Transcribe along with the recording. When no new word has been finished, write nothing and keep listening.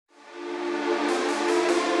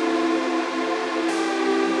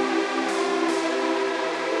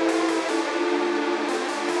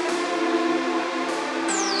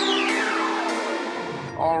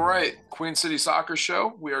Queen City Soccer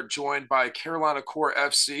Show. We are joined by Carolina Core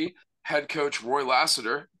FC head coach Roy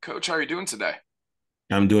Lassiter. Coach, how are you doing today?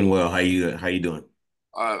 I'm doing well. How you doing?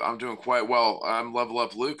 I'm doing quite well. I'm Level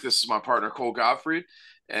Up Luke. This is my partner Cole Gottfried,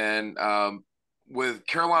 and with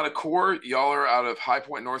Carolina Core, y'all are out of High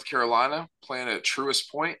Point, North Carolina, playing at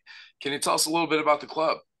Truist Point. Can you tell us a little bit about the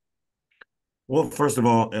club? Well, first of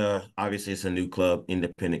all, obviously it's a new club,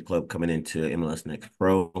 independent club coming into MLS Next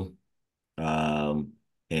Pro, um,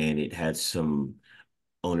 and it has some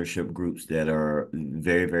ownership groups that are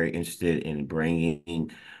very, very interested in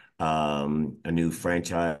bringing a new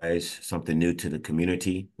franchise, something new to the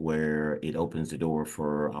community, where it opens the door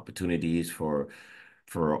for opportunities for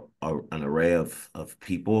an array of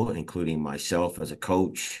people, including myself as a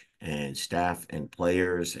coach and staff and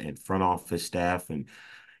players and front office staff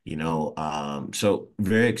so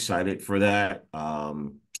very excited for that.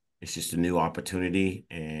 It's just a new opportunity,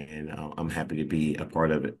 and I'm happy to be a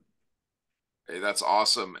part of it. Hey, that's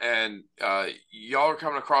awesome. And y'all are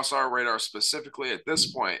coming across our radar specifically at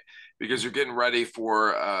this point because you're getting ready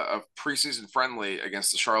for a preseason friendly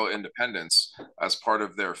against the Charlotte Independents as part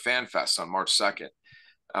of their Fan Fest on March 2nd.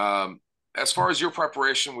 Um, as far as your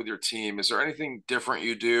preparation with your team, is there anything different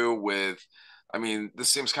you do with? I mean, this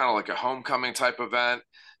seems kind of like a homecoming type event.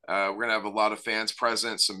 We're going to have a lot of fans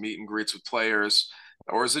present, some meet and greets with players,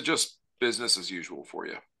 or is it just business as usual for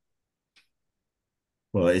you?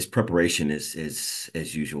 Well, its preparation is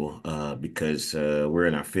as usual, because we're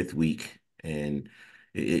in our fifth week, and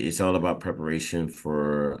it's all about preparation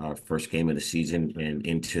for our first game of the season and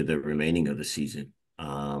into the remaining of the season.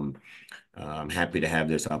 I'm happy to have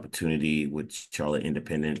this opportunity with Charlotte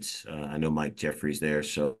Independence. I know Mike Jeffries there,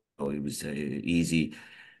 so it was easy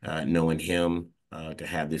knowing him to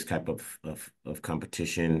have this type of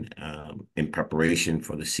competition in preparation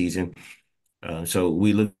for the season. So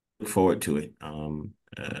we look forward to it.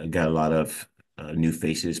 Got a lot of new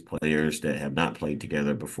faces, players that have not played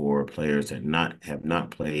together before, players that not have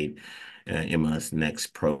not played MLS Next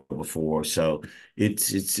Pro before. So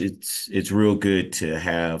it's real good to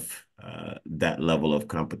have that level of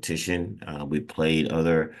competition. We played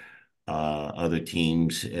other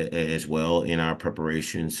teams as well in our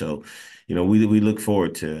preparation. So, we look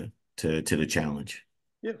forward to the challenge.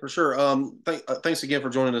 Yeah, for sure. Thanks again for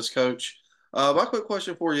joining us, Coach. My quick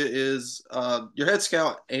question for you is your head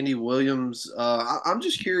scout, Andy Williams. I'm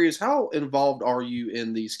just curious, how involved are you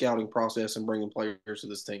in the scouting process and bringing players to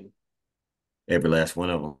this team? Every last one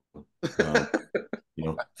of them.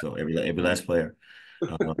 So every last player.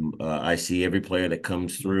 I see every player that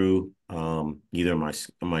comes through, either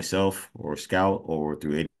myself or scout or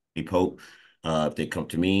through AD Pope. If they come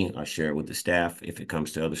to me, I share it with the staff. If it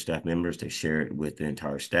comes to other staff members, they share it with the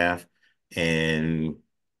entire staff. And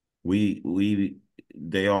we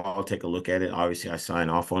they all take a look at it. Obviously, I sign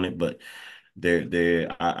off on it, but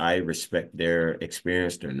I respect their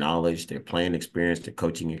experience, their knowledge, their playing experience, their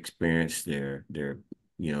coaching experience, their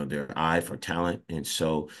eye for talent. And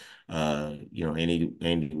so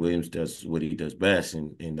Andy Williams does what he does best,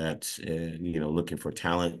 and that's looking for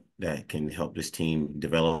talent that can help this team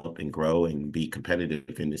develop and grow and be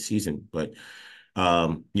competitive in the season. But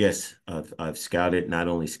yes, I've scouted, not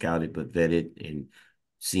only scouted but vetted and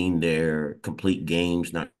seen their complete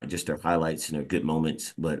games, not just their highlights and their good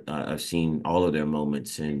moments, but I've seen all of their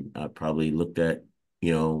moments, and I probably looked at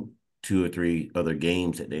two or three other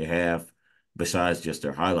games that they have besides just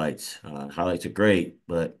their highlights. Highlights are great,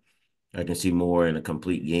 but I can see more in a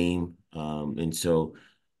complete game, and so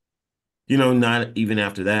not even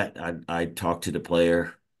after that, I talk to the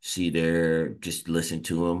player, see their, just listen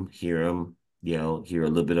to them, hear them, hear a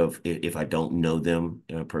little bit of, if I don't know them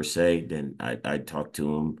per se, then I talk to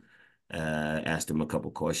them, ask them a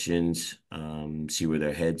couple questions, see where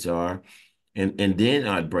their heads are, and then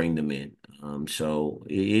I'd bring them in. So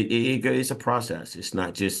it's a process. It's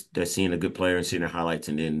not just that seeing a good player and seeing their highlights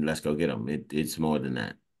and then let's go get them. It's more than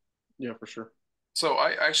that. Yeah, for sure. So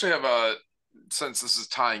I actually have since this is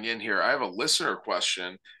tying in here, I have a listener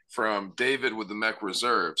question from David with the Mech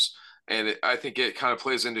Reserves. And I think it kind of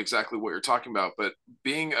plays into exactly what you're talking about. But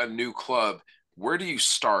being a new club, where do you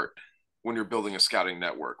start when you're building a scouting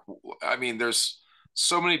network? I mean, there's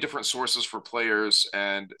so many different sources for players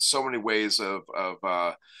and so many ways of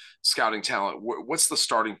scouting talent. What's the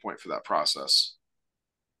starting point for that process?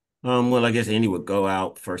 Well, I guess Andy would go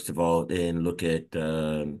out first of all and look at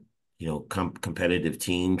competitive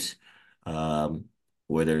teams, um,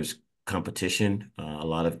 where there's competition. A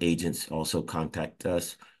lot of agents also contact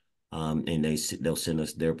us, and they'll send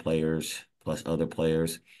us their players plus other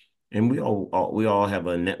players, and we all have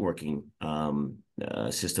a networking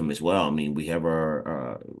system as well. I mean, we have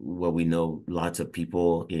our well, we know lots of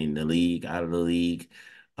people in the league, out of the league,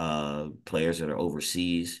 players that are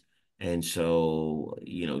overseas. And so,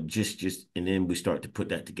 and then we start to put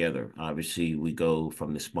that together. Obviously, we go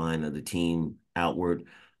from the spine of the team outward,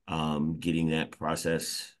 getting that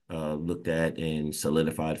process looked at and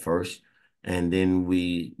solidified first. And then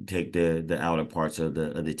we take the outer parts of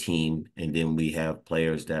the team, and then we have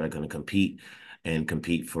players that are going to compete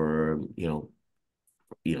for,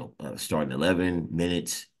 starting 11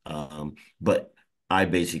 minutes. But I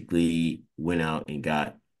basically went out and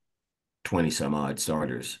got 20 some odd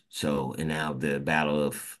starters. So, and now the battle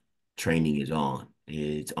of training is on.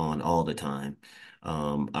 It's on all the time.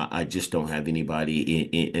 I just don't have anybody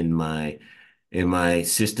in my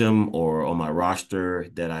system or on my roster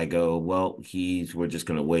that I go, well, we're just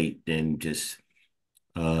going to wait and just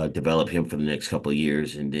develop him for the next couple of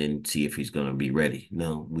years and then see if he's going to be ready.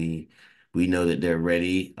 No, we know that they're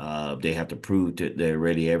ready. They have to prove that they're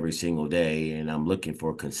ready every single day. And I'm looking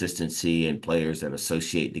for consistency and players that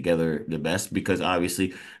associate together the best, because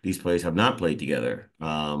obviously these players have not played together.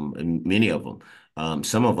 And many of them,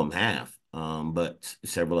 some of them have. But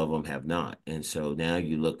several of them have not. And so now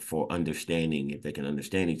you look for understanding, if they can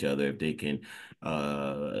understand each other, if they can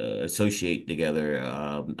associate together,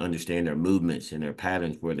 understand their movements and their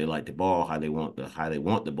patterns, where they like the ball, how they want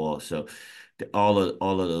the ball. So all of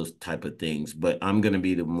those type of things. But I'm going to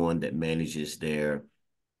be the one that manages their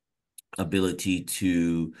ability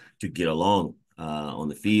to get along on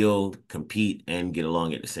the field, compete, and get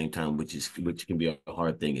along at the same time, which can be a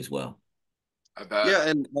hard thing as well. I bet. Yeah,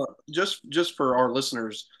 and just for our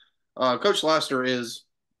listeners, Coach Lassiter is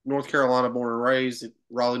North Carolina born and raised,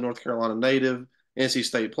 Raleigh, North Carolina native, NC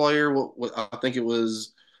State player. I think it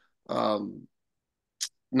was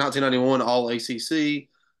 1991 All-ACC.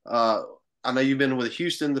 I know you've been with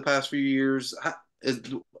Houston the past few years.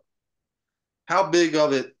 How big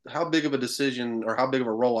of a decision, or how big of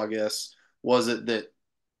a role, I guess, was it that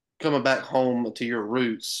coming back home to your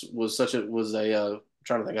roots I'm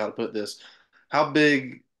trying to think how to put this. How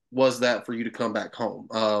big was that for you to come back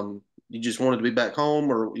home? You just wanted to be back home,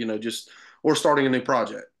 or or starting a new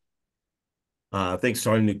project? I think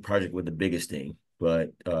starting a new project was the biggest thing.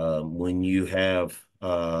 But when you have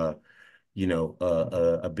a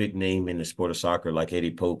big name in the sport of soccer like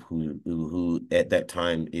Eddie Pope, who at that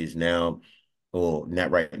time is now, or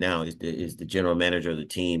not right now, is the general manager of the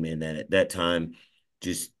team, and that at that time,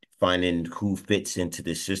 just finding who fits into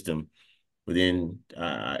this system. But then,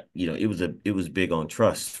 it was big on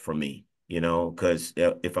trust for me, because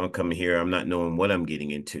if I'm coming here, I'm not knowing what I'm getting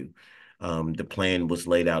into. The plan was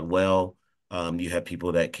laid out well. You have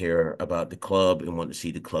people that care about the club and want to see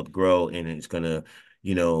the club grow, and it's going to,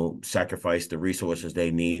 sacrifice the resources they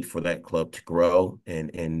need for that club to grow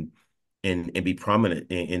and be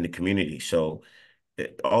prominent in the community. So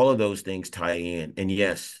all of those things tie in. And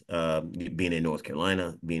yes, being in North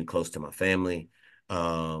Carolina, being close to my family,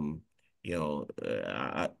 um,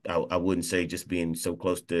 I wouldn't say just being so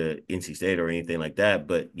close to NC State or anything like that,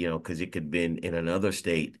 but because it could have been in another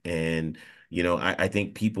state. And I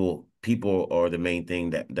think people are the main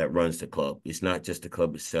thing that runs the club. It's not just the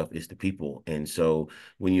club itself; it's the people. And so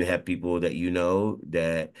when you have people that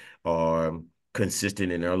that are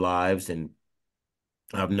consistent in their lives, and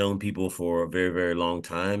I've known people for a very, very long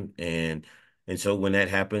time. And so when that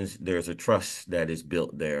happens, there's a trust that is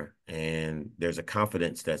built there, and there's a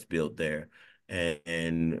confidence that's built there.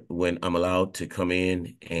 And when I'm allowed to come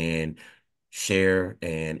in and share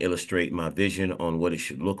and illustrate my vision on what it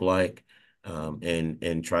should look like,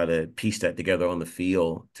 and try to piece that together on the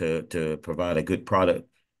field to provide a good product,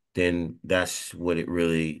 then that's what it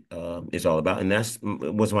really is all about. And that's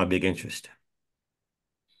was my big interest.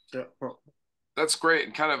 Yeah. That's great.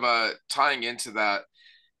 And kind of tying into that,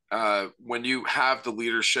 when you have the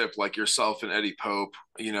leadership like yourself and Eddie Pope,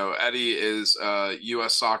 Eddie is a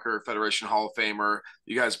U.S. Soccer Federation Hall of Famer.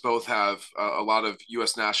 You guys both have a lot of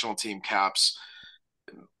U.S. national team caps.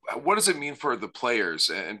 What does it mean for the players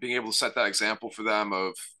and being able to set that example for them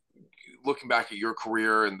of looking back at your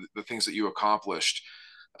career and the things that you accomplished?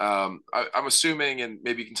 I'm assuming, and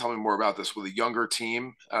maybe you can tell me more about this, with a younger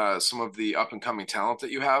team, some of the up and coming talent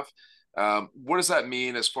that you have. What does that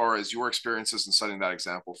mean as far as your experiences in setting that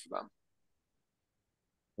example for them?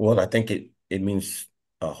 Well, I think it means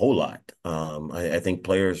a whole lot. I think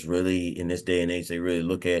players really, in this day and age, they really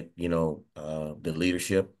look at, the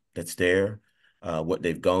leadership that's there, what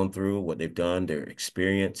they've gone through, what they've done, their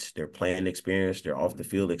experience, their playing experience, their off the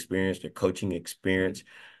field experience, their coaching experience,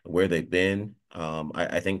 where they've been.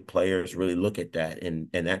 I think players really look at that, and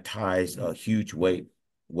that ties a huge weight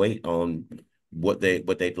on what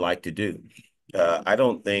they'd like to do. I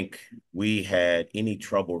don't think we had any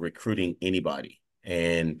trouble recruiting anybody.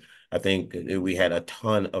 And I think we had a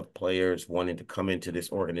ton of players wanting to come into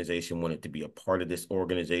this organization, wanted to be a part of this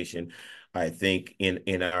organization. I think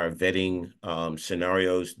in our vetting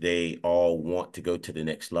scenarios, they all want to go to the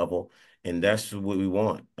next level, and that's what we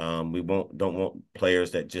want. Don't want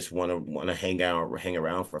players that just want to hang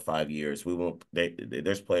around for 5 years.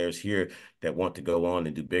 There's players here that want to go on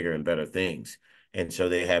and do bigger and better things. And so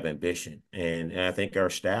they have ambition. And I think our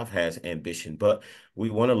staff has ambition, but we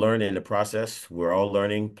want to learn in the process. We're all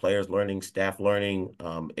learning, players learning, staff learning.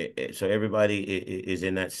 So everybody is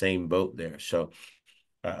in that same boat there. So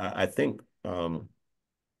I think,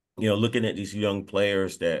 looking at these young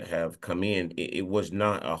players that have come in, it was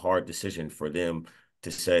not a hard decision for them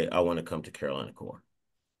to say, I want to come to Carolina Core.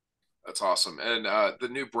 That's awesome. And the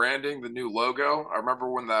new branding, the new logo, I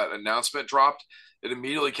remember when that announcement dropped, it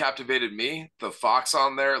immediately captivated me. The fox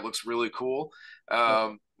on there, it looks really cool.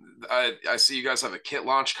 I see you guys have a kit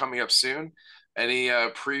launch coming up soon. Any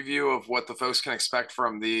preview of what the folks can expect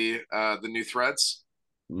from the new threads?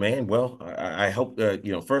 Man, well, I hope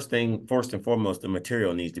first and foremost, the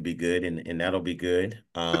material needs to be good, and that'll be good.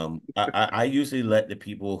 I usually let the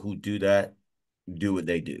people who do that do what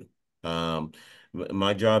they do. Um,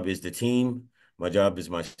 my job is the team. My job is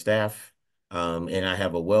my staff. And I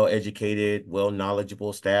have a well-educated,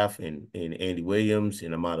 well-knowledgeable staff in Andy Williams,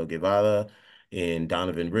 in Amado Guevara, in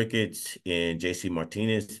Donovan Ricketts, in JC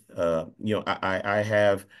Martinez. I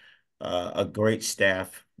have a great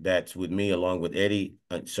staff that's with me along with Eddie.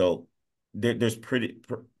 So there's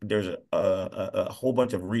a whole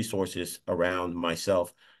bunch of resources around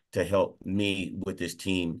myself to help me with this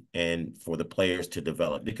team and for the players to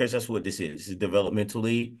develop, because that's what this is. This is developmental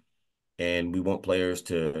league, and we want players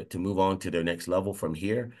to move on to their next level from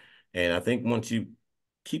here. And I think once you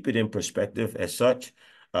keep it in perspective as such,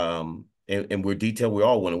 and we're detailed, we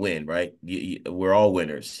all want to win, right? We're all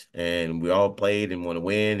winners, and we all played and want to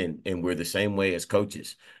win, and we're the same way as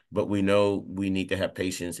coaches. But we know we need to have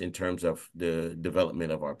patience in terms of the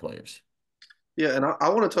development of our players. Yeah, and I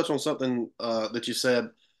want to touch on something that you said.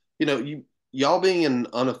 Y'all being an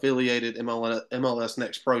unaffiliated MLS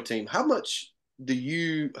Next Pro team, how much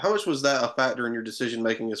was that a factor in your decision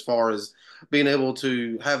making as far as being able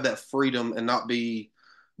to have that freedom and not be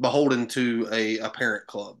beholden to a parent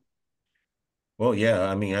club? Well, yeah,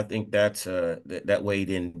 I mean, I think that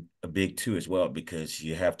weighed in a big too as well, because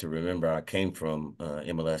you have to remember I came from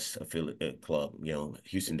MLS affiliate club,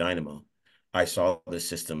 Houston Dynamo. I saw the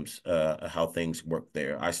systems, how things work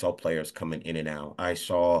there. I saw players coming in and out. I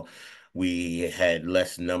saw we had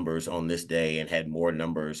less numbers on this day and had more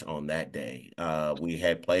numbers on that day. We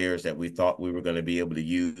had players that we thought we were going to be able to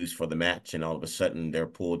use for the match, and all of a sudden they're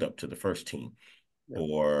pulled up to the first team. Yeah.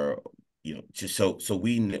 Or just so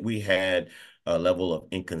we had a level of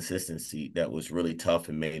inconsistency that was really tough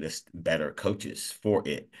and made us better coaches for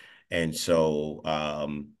it. And so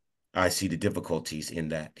I see the difficulties in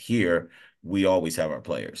that. Here, we always have our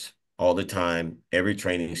players all the time, every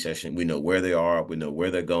training session. We know where they are, we know where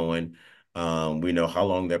they're going, we know how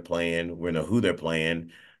long they're playing, we know who they're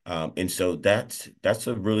playing. And so that's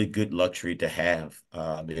a really good luxury to have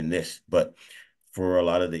in this. But for a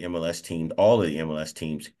lot of the MLS teams, all of the MLS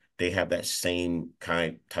teams, they have that same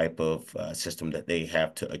type of system that they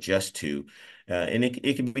have to adjust to. And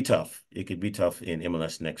it can be tough. It could be tough in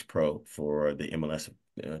MLS Next Pro for the MLS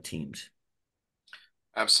teams.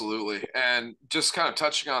 Absolutely. And just kind of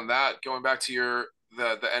touching on that, going back to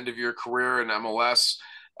the end of your career in MLS,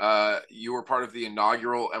 you were part of the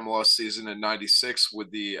inaugural MLS season in '96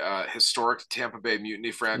 with the historic Tampa Bay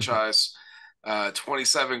Mutiny franchise.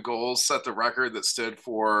 27 goals, set the record that stood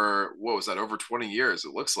for, what was that, over 20 years,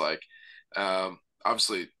 it looks like.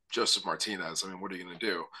 Obviously, Joseph Martinez, I mean, what are you going to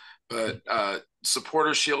do? But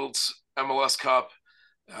Supporter Shields, MLS Cup,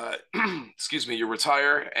 excuse me, you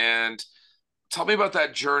retire. And tell me about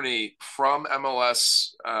that journey from MLS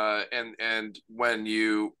and when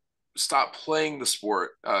you stopped playing the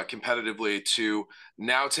sport competitively to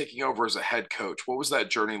now taking over as a head coach. What was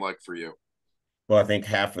that journey like for you? Well, I think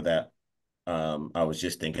half of that, I was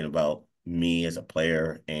just thinking about me as a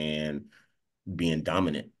player and being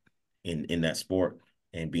dominant in that sport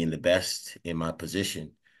and being the best in my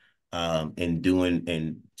position, and doing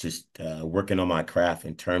and just working on my craft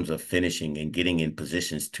in terms of finishing and getting in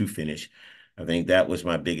positions to finish. I think that was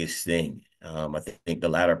my biggest thing. I think the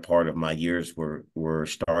latter part of my years were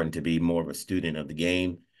starting to be more of a student of the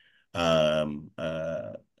game. Um,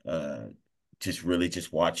 uh, uh, just really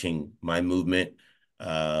just watching my movement,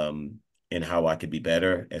 and how I could be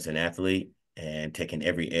better as an athlete, and taking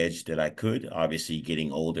every edge that I could. Obviously,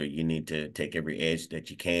 getting older, you need to take every edge that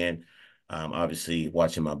you can. Obviously,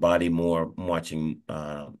 watching my body more, watching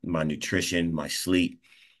my nutrition, my sleep,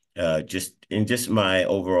 just my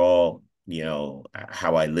overall,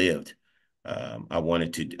 how I lived. I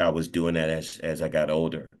was doing that as I got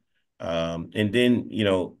older. And then,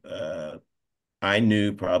 I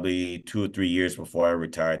knew probably 2 or 3 years before I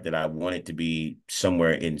retired that I wanted to be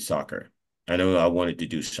somewhere in soccer. I know I wanted to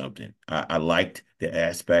do something. I liked the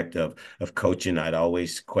aspect of coaching. I'd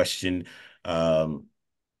always question, um,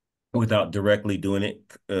 without directly doing it,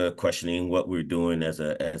 questioning what we were doing as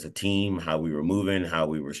a team, how we were moving, how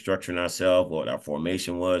we were structuring ourselves, what our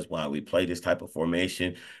formation was, why we played this type of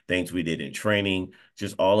formation, things we did in training,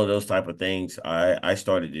 just all of those type of things. I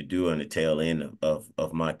started to do on the tail end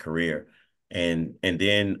of my career, and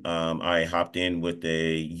then I hopped in with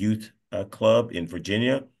a youth club in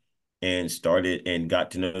Virginia. And started and got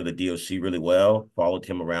to know the DOC really well, followed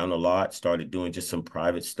him around a lot, started doing just some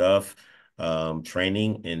private stuff,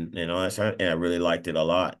 training and all that stuff, and I really liked it a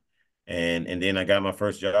lot. And then I got my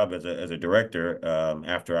first job as a director,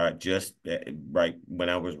 after I just right when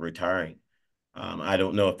I was retiring. I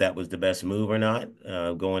don't know if that was the best move or not,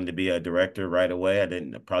 going to be a director right away.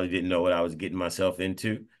 Probably didn't know what I was getting myself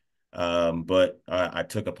into. But I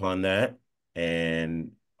took upon that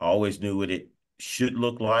and always knew what it should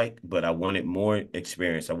look like, but I wanted more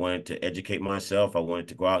experience. I wanted to educate myself. I wanted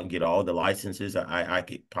to go out and get all the licenses I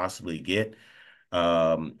could possibly get.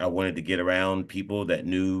 I wanted to get around people that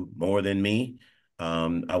knew more than me.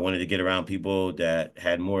 I wanted to get around people that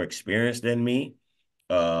had more experience than me.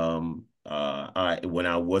 When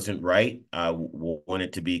I wasn't right,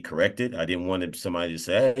 wanted to be corrected. I didn't want somebody to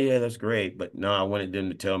say, "Hey, yeah, that's great," but no, I wanted them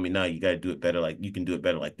to tell me, "No, you got to do it better. Like you can do it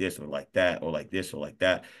better like this or like that or like this or like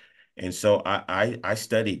that." And so I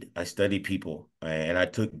studied. I studied people, and I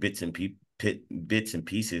took bits and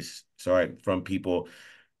pieces, sorry, from people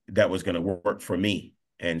that was going to work for me.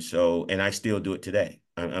 And I still do it today.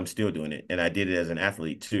 I'm still doing it. And I did it as an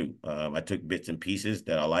athlete too. I took bits and pieces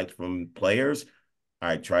that I liked from players.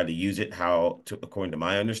 I tried to use it according to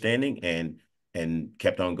my understanding, and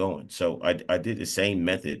kept on going. So I did the same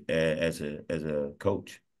method as a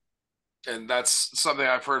coach. And that's something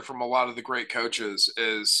I've heard from a lot of the great coaches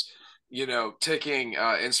is, taking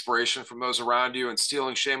inspiration from those around you and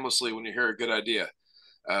stealing shamelessly when you hear a good idea.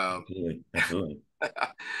 Um, Absolutely. Absolutely.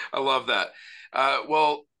 I love that.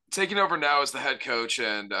 Well, taking over now as the head coach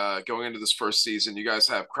and going into this first season, you guys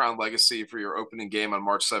have Crown Legacy for your opening game on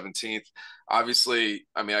March 17th. Obviously,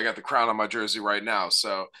 I mean, I got the crown on my jersey right now.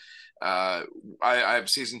 So I have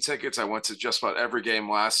season tickets. I went to just about every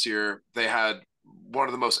game last year. They had one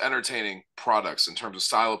of the most entertaining products in terms of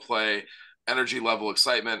style of play, energy level,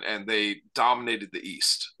 excitement, and they dominated the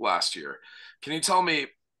East last year. Can you tell me,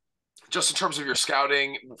 just in terms of your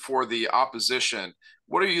scouting for the opposition,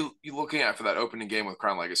 what are you looking at for that opening game with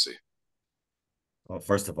Crown Legacy? Well,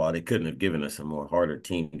 first of all, they couldn't have given us a more harder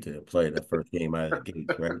team to play the first game out of the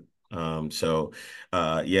gates, right?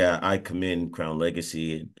 Yeah, I commend Crown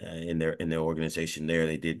Legacy in their organization there.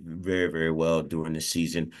 They did very, very well during the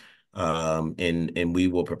season. And we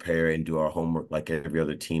will prepare and do our homework like every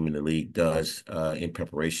other team in the league does, in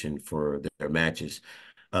preparation for their matches.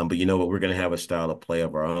 But you know what? We're going to have a style of play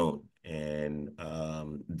of our own. And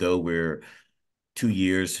though we're 2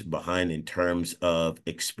 years behind in terms of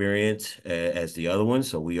experience as the other one.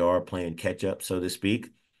 So we are playing catch up, so to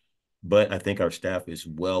speak. But I think our staff is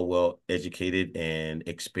well educated and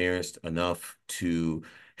experienced enough to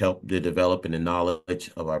help the develop in the knowledge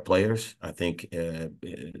of our players. I think they're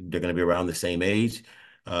going to be around the same age.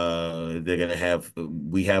 We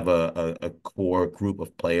have a core group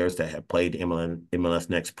of players that have played MLS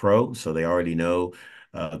Next Pro, so they already know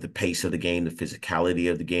the pace of the game, the physicality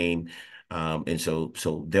of the game. And so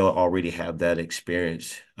they'll already have that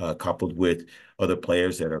experience, coupled with other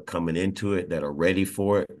players that are coming into it, that are ready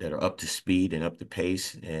for it, that are up to speed and up to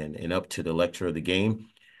pace and up to the lecture of the game.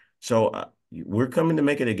 So we're coming to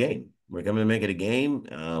make it a game. We're coming to make it a game.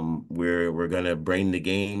 We're gonna bring the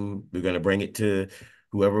game. We're gonna bring it to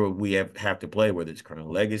whoever we have to play, whether it's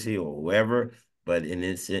Colonel Legacy or whoever. But in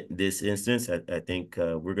this instance, I think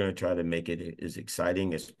we're going to try to make it as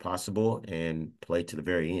exciting as possible and play to the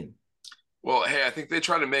very end. Well, hey, I think they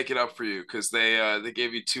try to make it up for you because they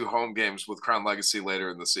gave you two home games with Crown Legacy later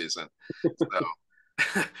in the season.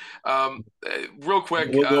 So, real quick,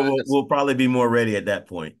 We'll probably be more ready at that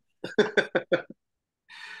point.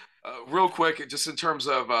 real quick, just in terms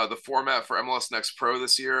of the format for MLS Next Pro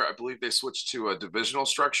this year, I believe they switched to a divisional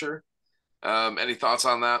structure. Any thoughts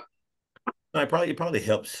on that? It probably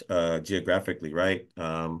helps geographically, right?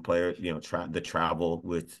 Players, the travel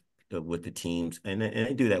with the teams, and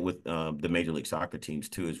they do that with the Major League Soccer teams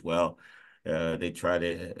too as well. They try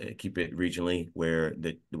to keep it regionally where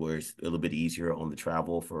it's a little bit easier on the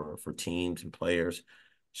travel for teams and players.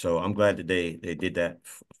 So I'm glad that they did that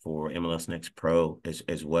for MLS Next Pro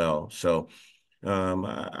as well. So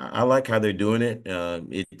I like how they're doing it.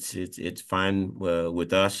 It's fine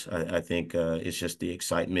with us. I think it's just the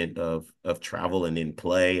excitement of travel and in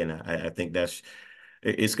play, and I think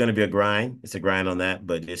it's going to be a grind. It's a grind on that,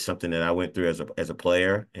 but it's something that I went through as a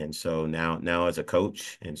player, and so now as a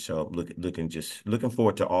coach, and so looking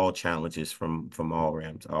forward to all challenges from all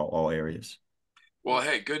realms, all areas. Well,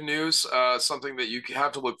 hey, good news. Something that you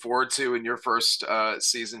have to look forward to in your first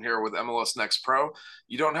season here with MLS Next Pro.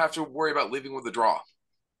 You don't have to worry about leaving with a draw.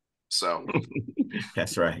 So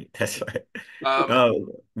That's right. That's right. um, Oh,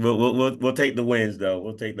 we'll take the wins though.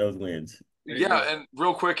 We'll take those wins. yeah, and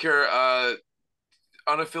real quick here,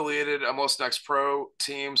 unaffiliated MLS Next Pro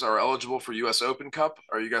teams are eligible for US Open Cup.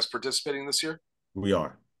 Are you guys participating this year? We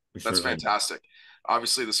are. We That's certainly are. fantastic.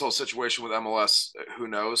 Obviously, this whole situation with MLS, who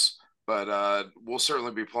knows? But we'll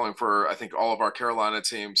certainly be pulling for, I think, all of our Carolina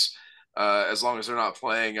teams, as long as they're not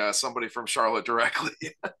playing somebody from Charlotte directly.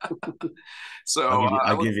 So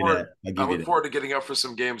I'll give you that. I'll I give you look that. forward to getting up for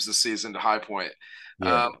some games this season to High Point.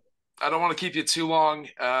 Yeah. Um, I don't want to keep you too long.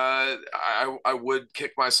 I would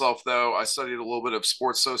kick myself though. I studied a little bit of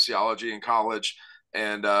sports sociology in college,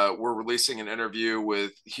 and we're releasing an interview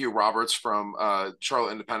with Hugh Roberts from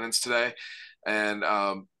Charlotte Independence today, and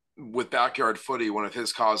with Backyard Footy, one of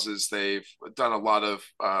his causes, they've done a lot of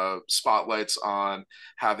spotlights on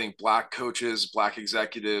having Black coaches, Black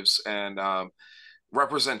executives, and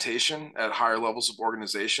representation at higher levels of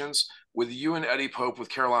organizations. With you and Eddie Pope with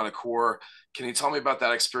Carolina Core, can you tell me about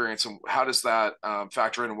that experience and how does that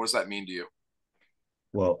factor in and what does that mean to you?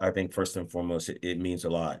 Well, I think first and foremost, it means a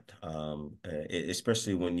lot,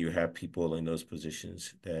 especially when you have people in those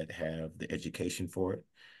positions that have the education for it,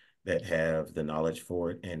 that have the knowledge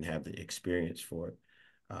for it, and have the experience for it.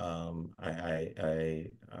 I'm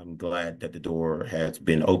glad that the door has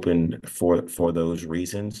been opened for those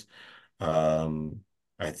reasons. Um,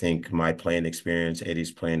 I think my playing experience,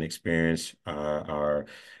 Eddie's playing experience, are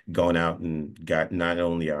going out and got not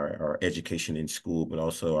only our education in school, but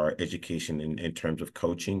also our education in terms of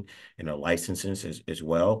coaching and our licenses as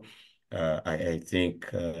well. I think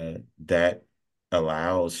that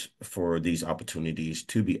allows for these opportunities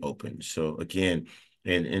to be open. So again,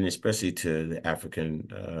 and especially to the African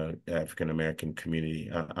American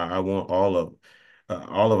community, I want all of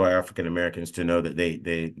our African Americans to know that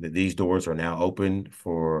that these doors are now open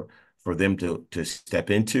for them to step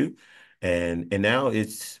into, and now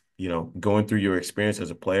it's going through your experience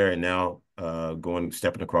as a player, and now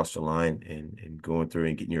stepping across the line and going through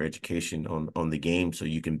and getting your education on the game, so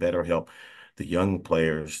you can better help the young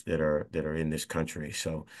players that are in this country.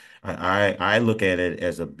 So I look at it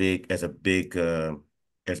as a big as a big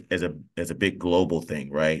global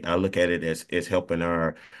thing, right? I look at it as helping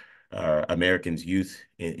our Americans youth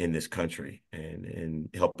in this country and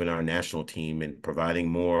helping our national team and providing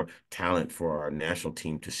more talent for our national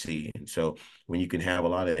team to see. And so when you can have a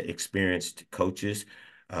lot of experienced coaches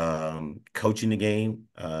coaching the game,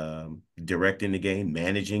 directing the game,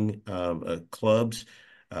 managing clubs,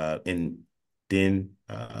 and then being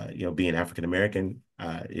African American,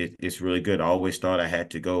 it's really good. I always thought I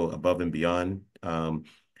had to go above and beyond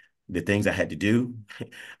the things I had to do.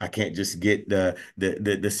 I can't just get the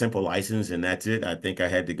simple license and that's it. I think I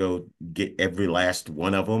had to go get every last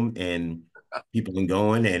one of them and keep on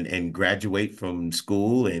going and graduate from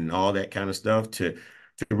school and all that kind of stuff to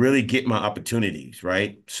really get my opportunities,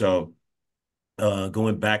 right? So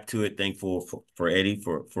going back to it, thankful for Eddie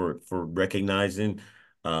for recognizing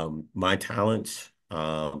my talents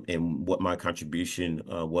and what my contribution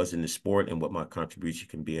was in the sport and what my contribution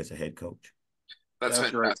can be as a head coach. That's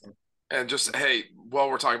That's great. fantastic. And just hey, while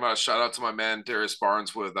we're talking about it, shout out to my man Darius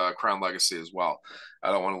Barnes with Crown Legacy as well.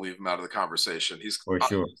 I don't want to leave him out of the conversation. For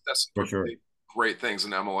sure. That's For sure. great things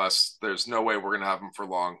in MLS. There's no way we're gonna have him for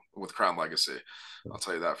long with Crown Legacy. I'll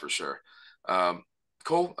tell you that for sure.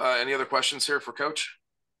 Cool. Any other questions here for Coach?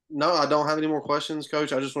 No, I don't have any more questions,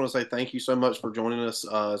 Coach. I just want to say thank you so much for joining us.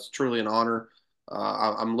 It's truly an honor.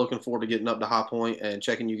 I'm looking forward to getting up to High Point and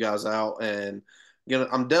checking you guys out. And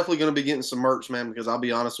I'm definitely going to be getting some merch, man, because I'll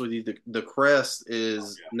be honest with you, the crest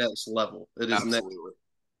is next level. It is Absolutely.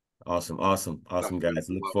 Awesome, guys.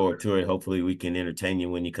 Look forward to it. Hopefully, we can entertain you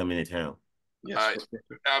when you come into town. Yes,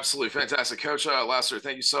 absolutely fantastic, Coach Lassiter.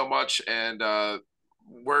 Thank you so much. And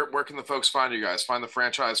where can the folks find you guys? Find the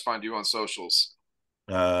franchise. Find you on socials.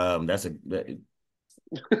 That's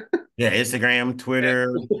yeah, Instagram,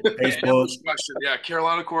 Twitter, Facebook. Question. Yeah,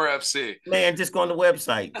 Carolina Core FC. Man, just go on the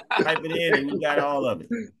website, type it in, and you got all of it.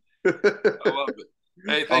 I love it.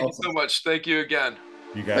 Hey, thank you so Awesome. much. Thank you again.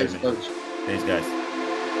 You got Thanks, it, man. Coach. Thanks, guys.